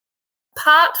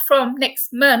apart from next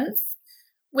month,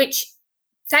 which,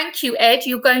 thank you, Ed,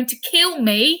 you're going to kill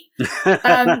me.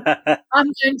 I'm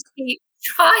going to be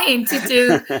trying to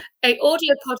do an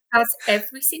audio podcast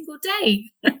every single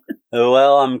day.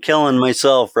 Well, I'm killing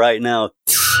myself right now.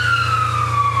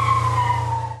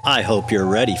 I hope you're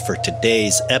ready for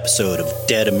today's episode of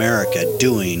Dead America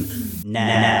doing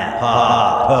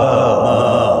Napa.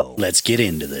 Let's get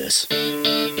into this.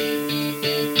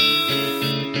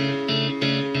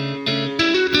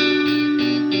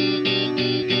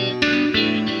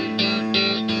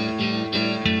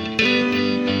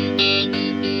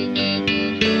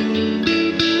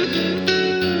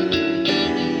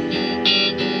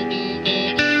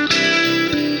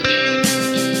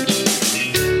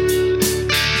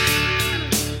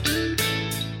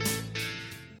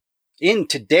 In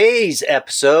today's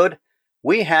episode,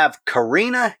 we have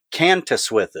Karina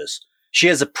Kantas with us. She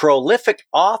is a prolific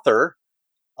author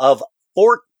of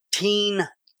 14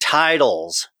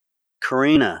 titles.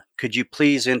 Karina, could you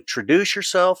please introduce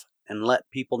yourself and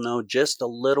let people know just a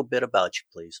little bit about you,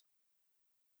 please?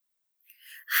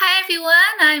 Hi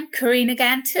everyone, I'm Karina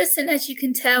Kantas, and as you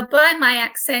can tell by my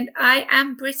accent, I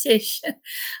am British.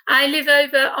 I live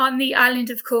over on the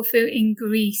island of Corfu in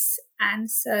Greece,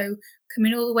 and so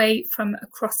coming all the way from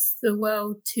across the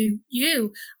world to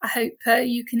you. I hope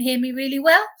you can hear me really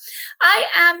well. I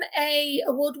am an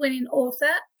award-winning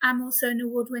author. I'm also an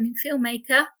award-winning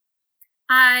filmmaker.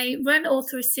 I run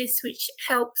Author Assist, which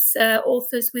helps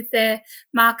authors with their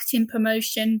marketing,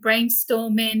 promotion,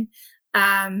 brainstorming,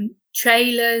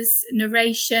 trailers,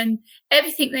 narration,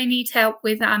 everything they need help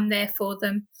with, I'm there for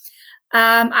them.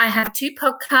 I have 2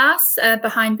 podcasts,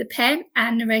 Behind the Pen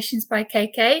and Narrations by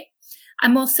KK.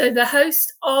 I'm also the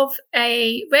host of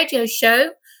a radio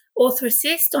show, Author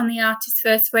Assist, on the Artist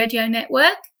First Radio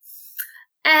Network.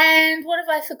 And what have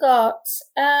I forgot?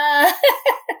 I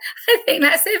think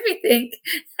that's everything.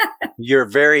 You're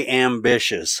very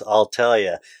ambitious, I'll tell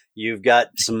you. You've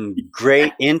got some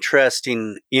great,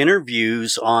 interesting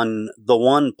interviews on the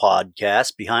one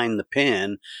podcast, Behind the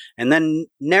Pen. And then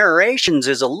Narrations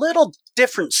is a little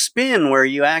different spin where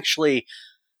you actually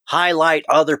highlight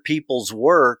other people's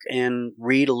work and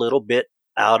read a little bit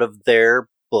out of their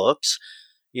books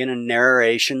in a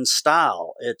narration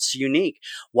style. It's unique.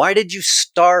 Why did you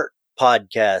start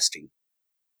podcasting?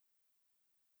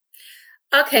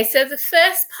 Okay, so the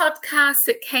first podcast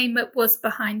that came up was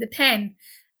Behind the Pen.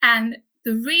 And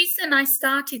the reason I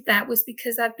started that was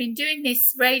because I've been doing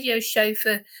this radio show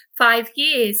for 5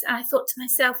 years. And I thought to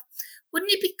myself,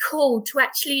 wouldn't it be cool to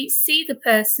actually see the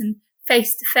person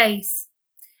face to face?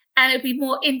 And it'll be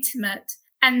more intimate,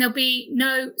 and there'll be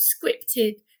no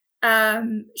scripted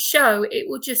show. It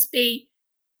will just be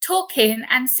talking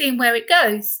and seeing where it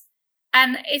goes.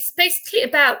 And it's basically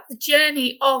about the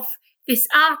journey of this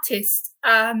artist,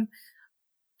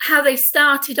 how they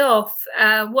started off,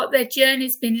 what their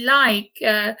journey's been like,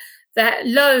 the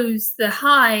lows, the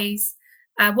highs,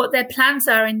 what their plans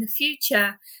are in the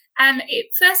future. And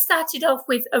it first started off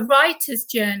with a writer's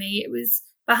journey. It was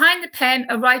Behind the Pen,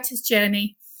 a writer's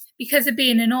journey. Because of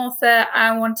being an author,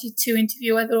 I wanted to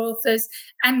interview other authors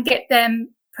and get them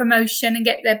promotion and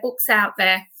get their books out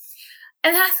there.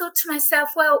 And I thought to myself,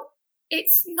 well,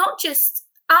 it's not just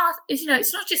art, it's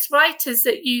not just writers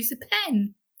that use a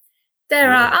pen.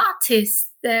 There are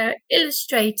artists, there are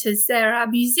illustrators, there are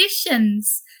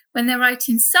musicians when they're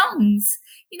writing songs.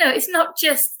 It's not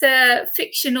just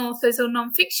fiction authors or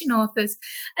non-fiction authors.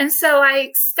 And so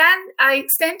I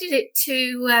extended it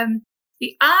to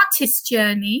the artist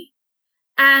journey,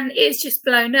 and it's just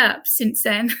blown up since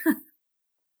then.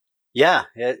 Yeah,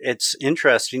 it's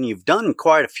interesting. You've done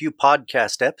quite a few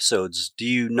podcast episodes. Do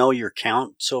you know your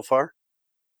count so far?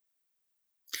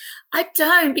 I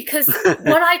don't, because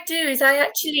what I do is I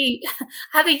actually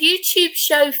have a YouTube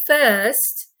show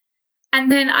first,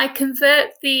 and then I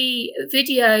convert the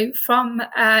video from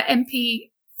MP4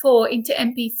 into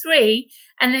MP3,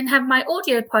 and then have my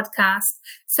audio podcast.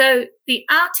 So the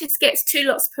artist gets 2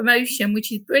 lots of promotion,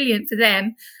 which is brilliant for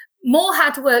them. More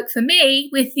hard work for me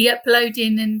with the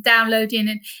uploading and downloading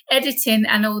and editing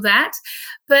and all that.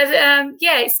 But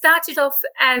it started off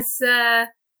as the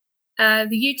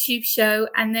YouTube show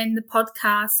and then the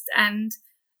podcast. And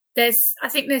I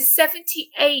think there's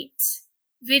 78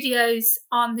 videos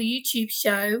on the YouTube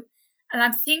show. And I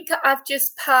think I've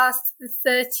just passed the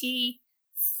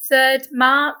 33rd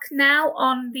mark now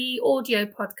on the audio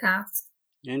podcast.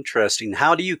 Interesting.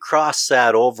 How do you cross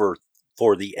that over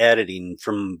for the editing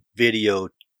from video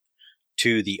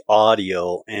to the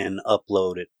audio and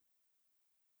upload it?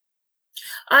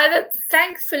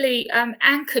 Thankfully,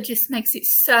 Anchor just makes it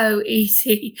so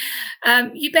easy.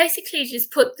 You basically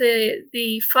just put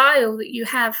the file that you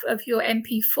have of your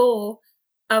MP4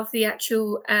 of the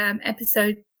actual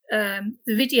episode, the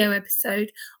video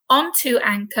episode, onto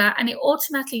Anchor, and it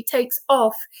automatically takes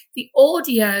off the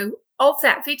audio of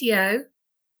that video,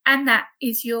 and that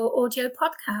is your audio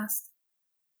podcast.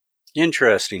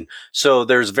 Interesting. So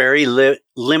there's very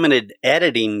limited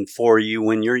editing for you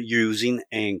when you're using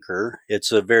Anchor.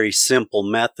 It's a very simple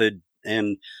method,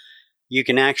 and you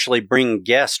can actually bring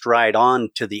guests right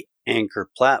on to the Anchor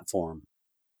platform.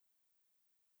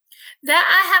 That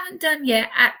I haven't done yet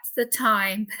at the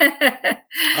time.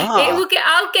 Ah.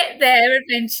 I'll get there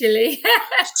eventually.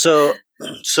 So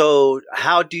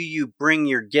how do you bring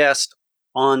your guest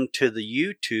onto the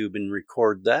YouTube and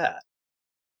record that?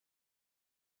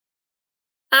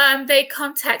 They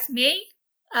contact me.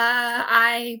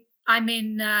 I'm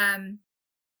in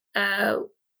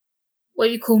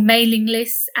what you call mailing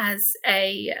lists as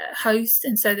a host,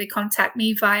 and so they contact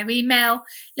me via email.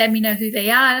 Let me know who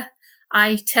they are.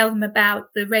 I tell them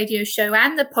about the radio show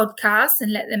and the podcast,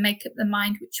 and let them make up their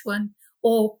mind which one.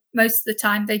 Or most of the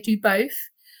time, they do both.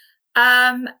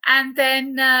 And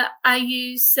then I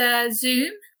use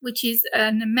Zoom, which is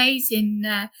an amazing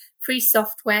free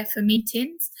software for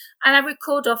meetings, and I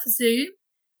record off Zoom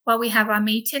while we have our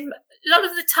meeting. A lot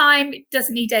of the time, it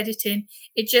doesn't need editing.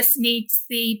 It just needs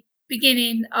the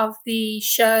beginning of the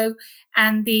show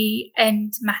and the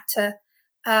end matter.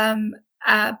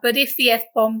 But if the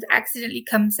F-bomb accidentally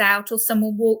comes out or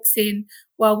someone walks in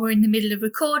while we're in the middle of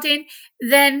recording,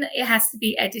 then it has to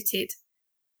be edited.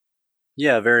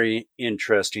 Yeah, very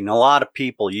interesting. A lot of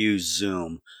people use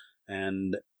Zoom,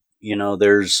 and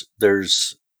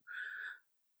there's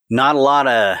not a lot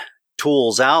of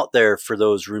tools out there for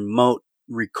those remote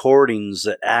recordings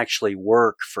that actually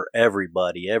work for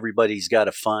everybody. Everybody's got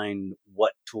to find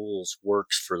what tools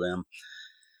works for them.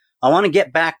 I want to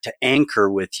get back to Anchor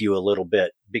with you a little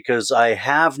bit, because I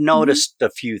have noticed a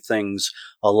few things.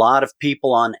 A lot of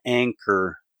people on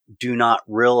Anchor do not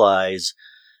realize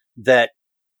that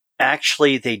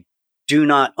actually they do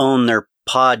not own their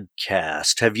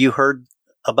podcast. Have you heard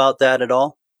about that at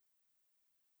all?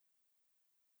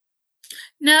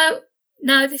 No,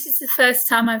 this is the first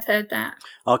time I've heard that.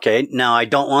 Okay, now I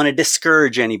don't want to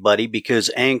discourage anybody,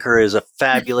 because Anchor is a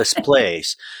fabulous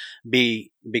place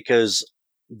because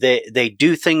they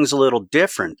do things a little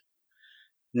different.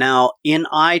 Now, in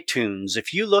iTunes,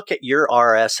 if you look at your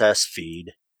RSS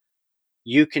feed,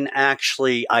 you can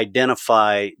actually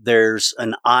identify there's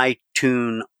an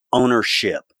iTunes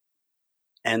ownership,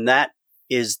 and that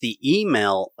is the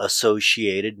email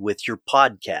associated with your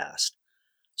podcast.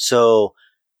 So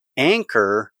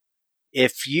Anchor,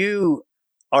 if you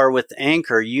are with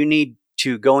Anchor, you need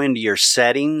to go into your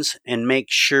settings and make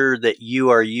sure that you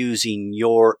are using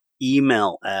your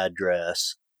email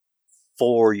address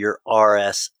for your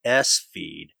RSS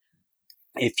feed.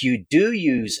 If you do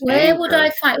use Where Anchor, would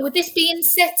I find? Would this be in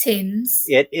settings?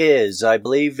 It is. I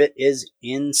believe it is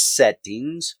in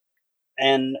settings.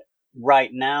 And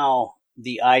right now,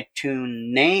 the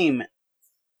iTunes name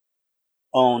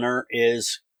owner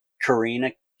is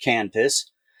Karina Kantas,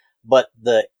 but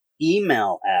the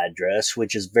email address,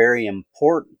 which is very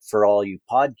important for all you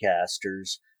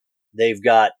podcasters, they've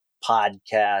got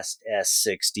podcast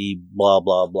S60 blah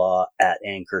blah blah at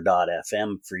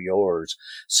anchor.fm for yours.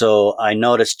 So I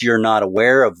noticed you're not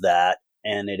aware of that,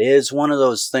 and it is one of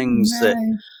those things that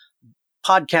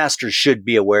podcasters should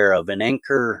be aware of, and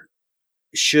Anchor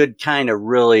should kind of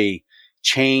really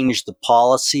change the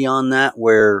policy on that,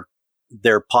 where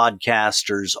their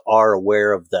podcasters are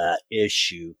aware of that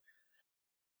issue.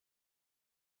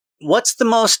 What's the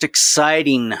most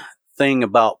exciting thing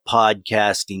about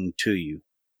podcasting to you?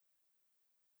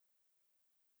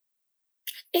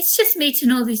 It's just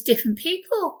meeting all these different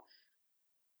people.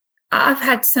 I've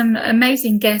had some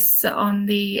amazing guests on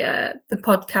the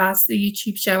podcast, the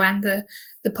YouTube show, and the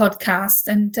podcast,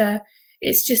 and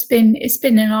it's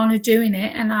been an honor doing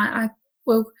it, and I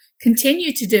will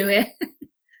continue to do it.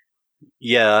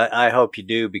 Yeah, I hope you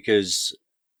do, because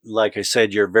like I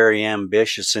said, you're very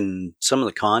ambitious, and some of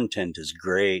the content is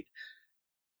great.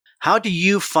 How do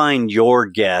you find your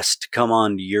guests to come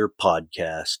on to your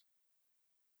podcast?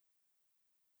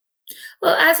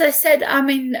 Well, as I said, I'm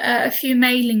in a few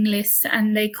mailing lists,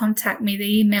 and they contact me, they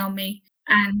email me,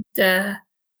 and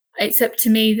it's up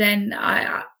to me then.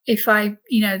 They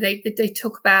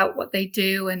talk about what they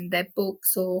do and their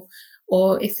books, or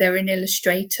if they're an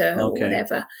illustrator or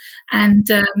whatever, and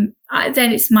then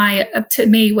it's up to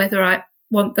me whether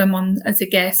want them on as a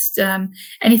guest.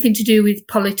 Anything to do with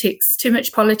politics, too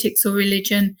much politics or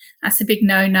religion, that's a big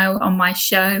no-no on my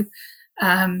show.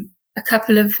 A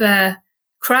couple of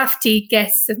crafty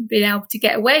guests have been able to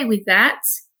get away with that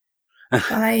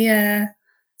by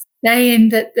saying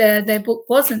that their book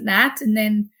wasn't that, and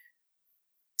then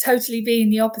totally being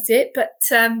the opposite. But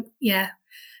yeah.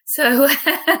 So,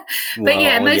 but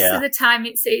yeah, most of the time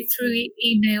it's through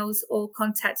emails or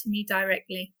contacting me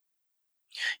directly.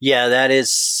 Yeah, that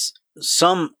is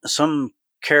some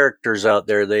characters out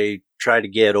there, they try to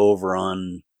get over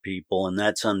on people, and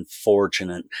that's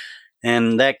unfortunate.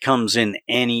 And that comes in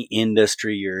any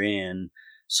industry you're in.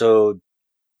 So,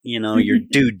 your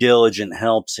due diligence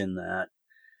helps in that.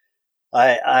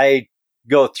 I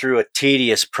go through a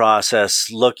tedious process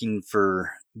looking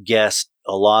for guests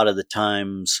a lot of the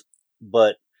times,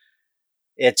 but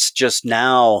it's just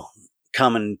now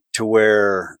coming to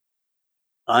where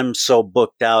I'm so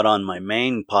booked out on my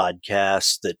main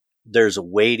podcast that there's a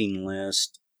waiting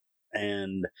list.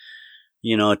 And,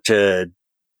 to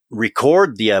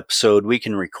record the episode, we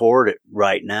can record it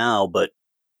right now, but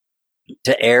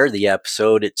to air the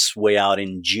episode, it's way out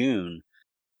in June.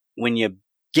 When you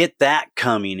get that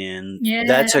coming in,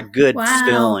 that's a good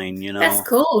feeling, That's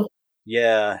cool.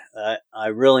 Yeah, I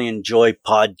really enjoy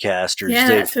podcasters. Yeah,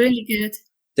 that's really good.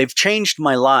 They've changed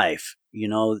my life.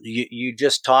 You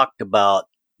just talked about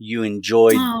you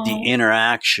enjoyed the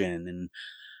interaction, and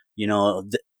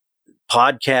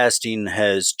podcasting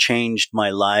has changed my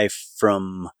life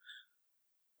from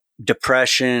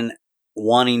depression,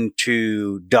 wanting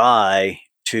to die,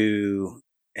 to,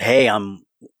 hey, I'm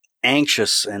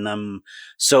anxious and I'm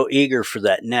so eager for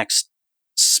that next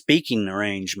speaking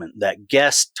arrangement, that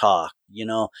guest talk.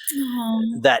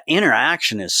 That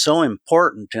interaction is so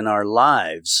important in our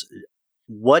lives.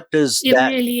 What does it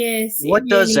really is. What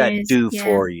does that do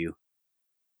for you?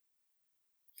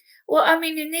 Well, I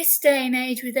mean, in this day and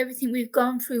age, with everything we've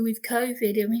gone through with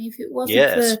COVID, I mean, if it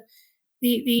wasn't for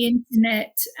the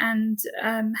internet and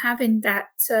having that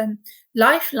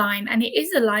lifeline, and it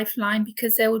is a lifeline,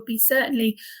 because there would be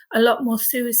certainly a lot more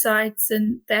suicides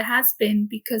than there has been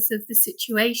because of the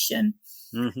situation.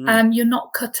 Mm-hmm. You're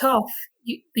not cut off.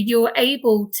 You're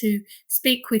able to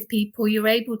speak with people. You're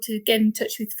able to get in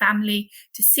touch with family,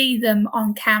 to see them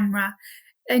on camera.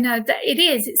 That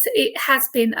it has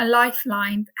been a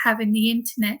lifeline, having the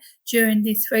internet during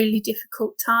this really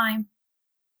difficult time.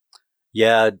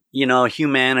 Yeah,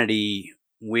 humanity,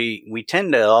 we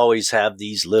tend to always have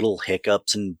these little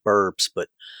hiccups and burps, but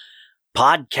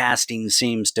podcasting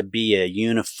seems to be a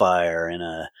unifier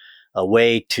and a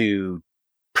way to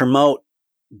promote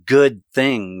good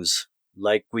things.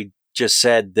 Like we just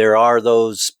said, there are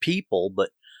those people,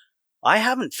 but I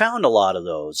haven't found a lot of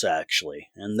those, actually.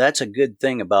 And that's a good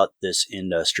thing about this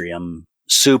industry. I'm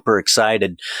super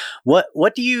excited.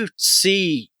 What do you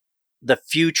see the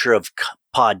future of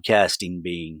podcasting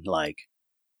being like?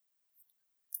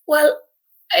 Well,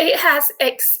 it has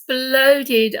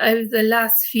exploded over the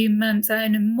last few months. I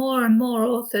know more and more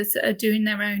authors that are doing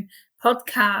their own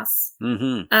podcasts.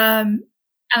 Mm-hmm. And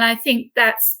I think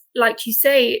that's, like you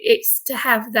say, it's to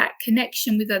have that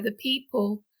connection with other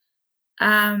people,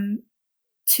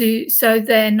 so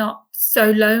they're not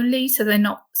so lonely, so they're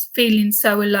not feeling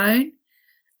so alone.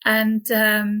 And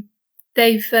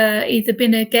they've either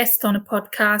been a guest on a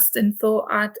podcast and thought,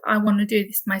 I want to do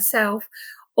this myself,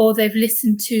 or they've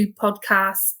listened to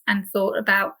podcasts and thought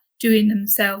about doing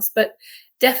themselves. But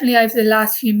definitely over the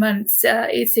last few months,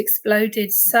 it's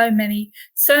exploded. So many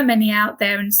out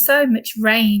there, and so much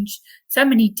range, so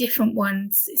many different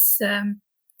ones. It's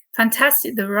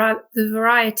fantastic, the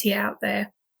variety out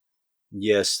there.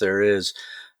 Yes, there is.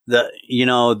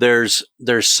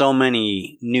 There's so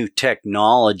many new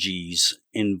technologies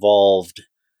involved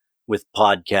with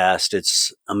podcast.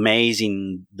 It's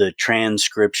amazing. The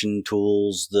transcription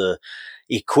tools, the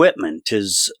equipment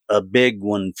is a big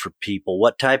one for people.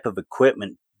 What type of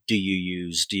equipment do you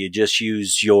use? Do you just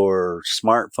use your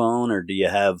smartphone, or do you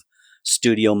have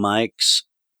studio mics?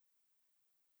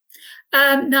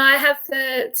 No, I have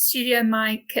the studio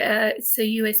mic. It's a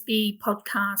USB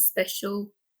podcast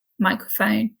special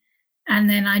microphone. And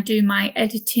then I do my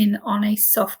editing on a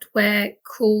software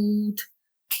called,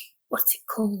 what's it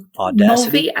called?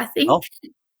 Audacity? Movi, I think.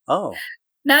 Oh.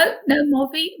 No,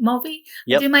 Movi.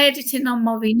 Yep. I do my editing on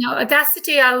Movi. No,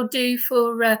 Audacity I'll do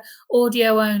for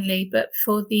audio only, but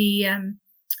for the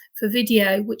for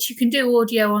video, which you can do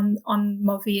audio on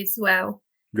Movi as well.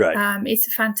 Right. It's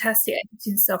a fantastic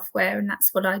editing software, and that's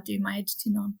what I do my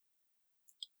editing on.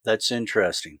 That's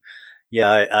interesting. Yeah,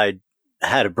 I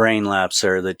had a brain lapse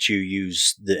there that you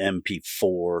use the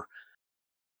MP4.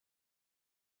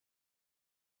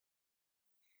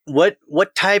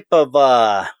 what type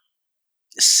of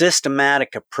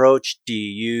systematic approach do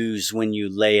you use when you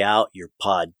lay out your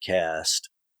podcast?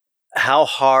 How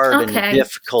hard and Okay.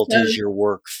 difficult is your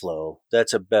workflow?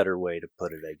 That's a better way to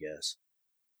put it, I guess.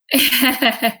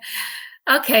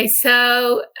 Okay,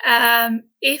 so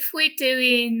if we're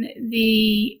doing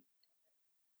the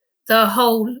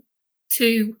whole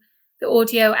to the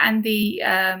audio and the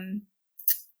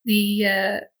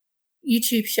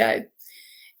YouTube show,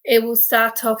 it will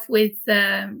start off with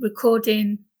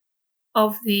recording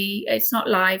of it's not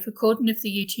live, recording of the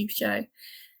YouTube show.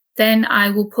 Then I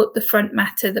will put the front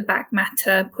matter, the back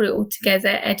matter, put it all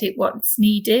together, edit what's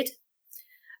needed.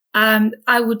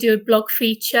 I will do a blog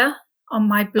feature on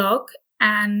my blog.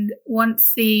 And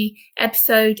once the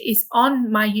episode is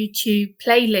on my YouTube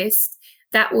playlist,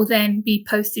 that will then be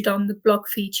posted on the blog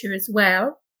feature as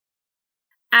well.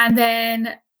 And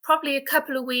then probably a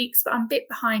couple of weeks, but I'm a bit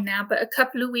behind now, but a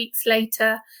couple of weeks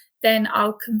later, then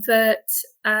I'll convert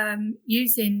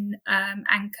using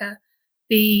Anchor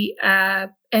the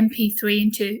MP4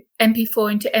 into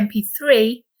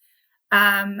MP3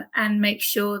 and make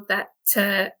sure that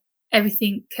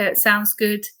everything sounds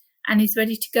good and is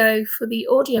ready to go for the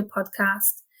audio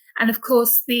podcast. And of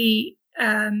course, the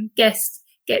guest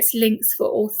gets links for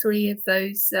all three of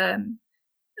those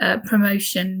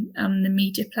promotion on the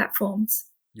media platforms.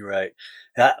 Right.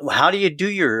 How do you do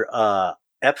your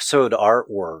episode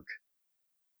artwork?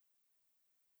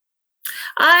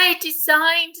 I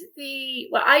designed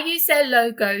I use their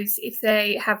logos if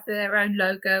they have their own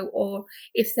logo, or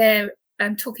if they're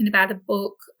talking about a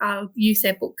book, I'll use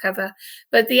their book cover.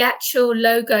 But the actual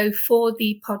logo for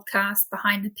the podcast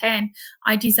Behind the Pen,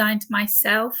 I designed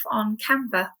myself on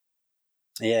Canva.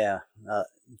 Yeah.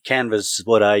 Canva's is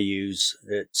what I use.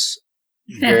 It's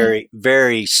very,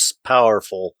 very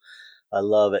powerful. I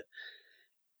love it.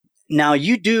 Now,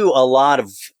 you do a lot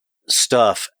of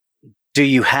stuff. Do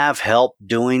you have help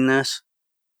doing this?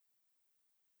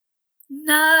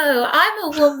 No, I'm a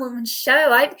one-woman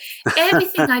show.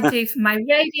 Everything I do, from my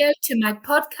radio to my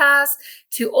podcast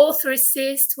to author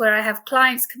assist, where I have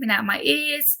clients coming out of my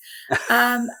ears.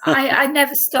 I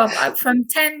never stop. From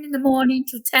 10 in the morning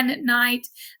till 10 at night.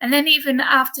 And then even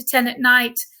after 10 at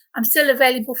night, I'm still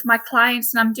available for my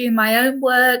clients, and I'm doing my own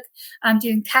work. I'm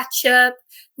doing catch-up.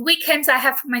 The weekends I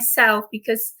have for myself,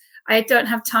 because I don't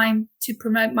have time to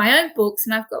promote my own books,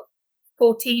 and I've got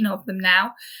 14 of them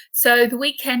now. So the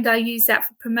weekend I use that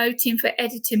for promoting, for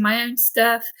editing my own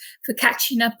stuff, for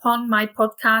catching up on my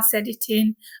podcast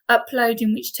editing,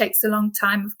 uploading, which takes a long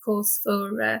time, of course,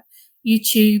 for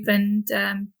YouTube, and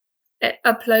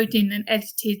uploading an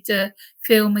edited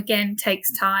film again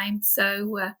takes time.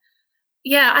 So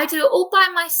yeah, I do it all by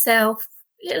myself.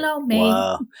 Little old me.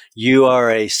 Wow. You are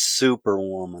a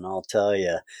superwoman, I'll tell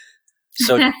you.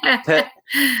 So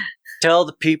tell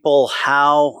the people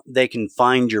how they can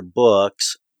find your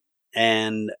books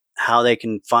and how they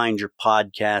can find your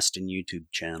podcast and YouTube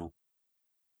channel.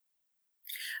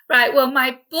 Right. Well,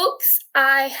 my books,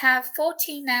 I have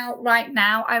 14 out right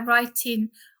now. I write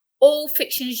in all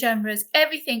fiction genres,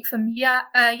 everything from young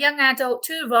adult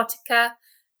to erotica,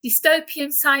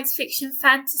 dystopian, science fiction,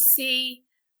 fantasy,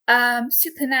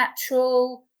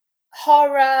 supernatural,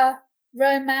 horror,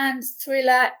 romance,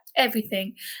 thriller,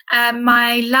 everything.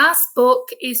 My last book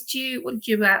is due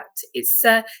out. It's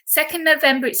 2nd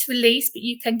November it's released, but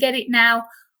you can get it now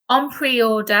on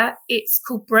pre-order. It's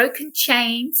called Broken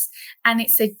Chains, and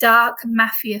it's a dark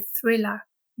mafia thriller.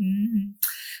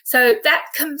 So that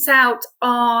comes out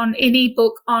in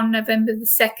ebook on November the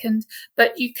 2nd,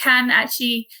 but you can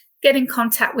actually get in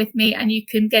contact with me and you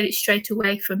can get it straight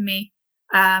away from me.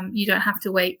 You don't have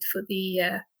to wait for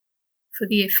the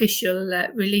official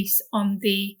release on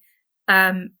the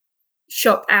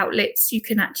shop outlets. You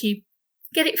can actually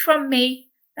get it from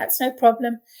me. That's no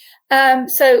problem.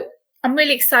 So I'm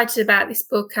really excited about this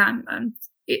book.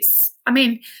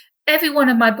 Every one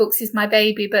of my books is my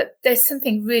baby, but there's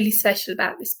something really special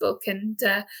about this book. And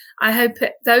I hope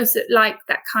those that like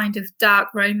that kind of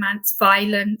dark romance,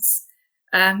 violence,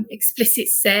 explicit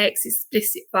sex,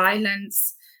 explicit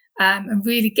violence, and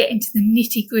really get into the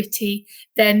nitty gritty,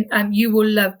 then you will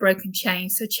love Broken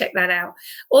Chains. So check that out.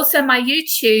 Also my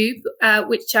YouTube,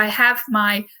 which I have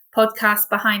my podcast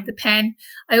Behind the Pen.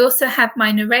 I also have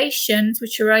my narrations,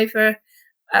 which are over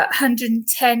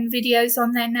 110 videos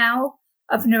on there now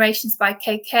of narrations by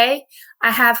KK.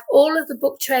 I have all of the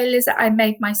book trailers that I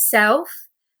made myself,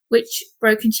 which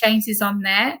Broken Chains is on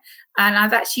there. And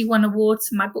I've actually won awards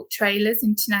for my book trailers,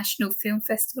 International Film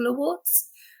Festival Awards.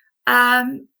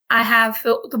 I have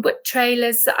the book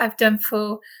trailers that I've done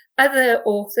for other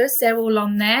authors. They're all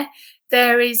on there.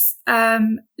 there is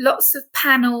lots of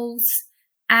panels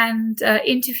and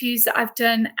interviews that I've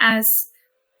done as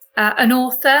an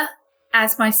author,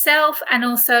 as myself, and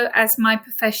also as my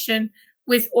profession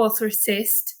with Author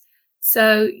Assist.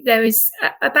 So there is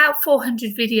about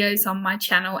 400 videos on my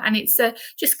channel, and it's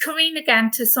just Karina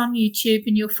Kantas on YouTube,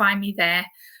 and you'll find me there.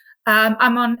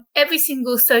 I'm on every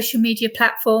single social media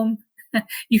platform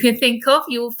you can think of.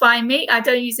 You will find me. I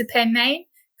don't use a pen name,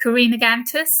 Karina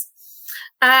Kantas.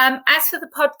 As for the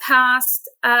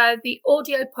podcast, the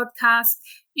audio podcast,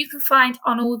 you can find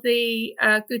on all the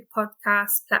good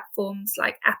podcast platforms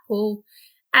like Apple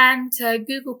and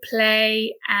Google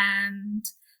Play and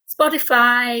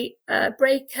Spotify,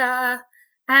 Breaker,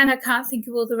 and I can't think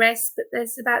of all the rest, but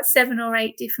there's about 7 or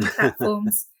 8 different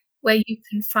platforms where you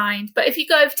can find. But if you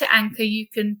go over to Anchor, you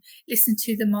can listen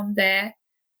to them on there.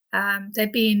 They're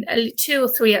being 2 or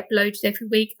 3 uploaded every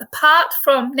week, apart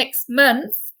from next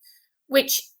month,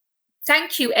 which,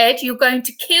 thank you, Ed, you're going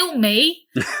to kill me.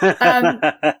 I'm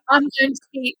going to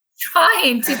be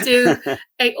trying to do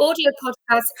an audio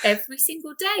podcast every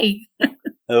single day.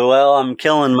 Well, I'm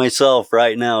killing myself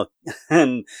right now.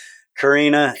 And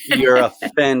Karina, you're a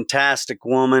fantastic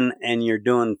woman and you're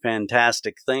doing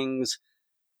fantastic things.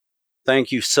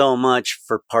 Thank you so much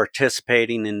for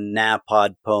participating in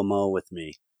NaPodPoMo with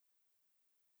me.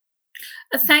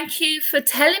 Thank you for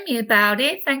telling me about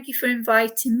it. Thank you for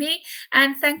inviting me.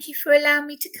 And thank you for allowing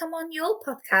me to come on your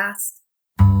podcast.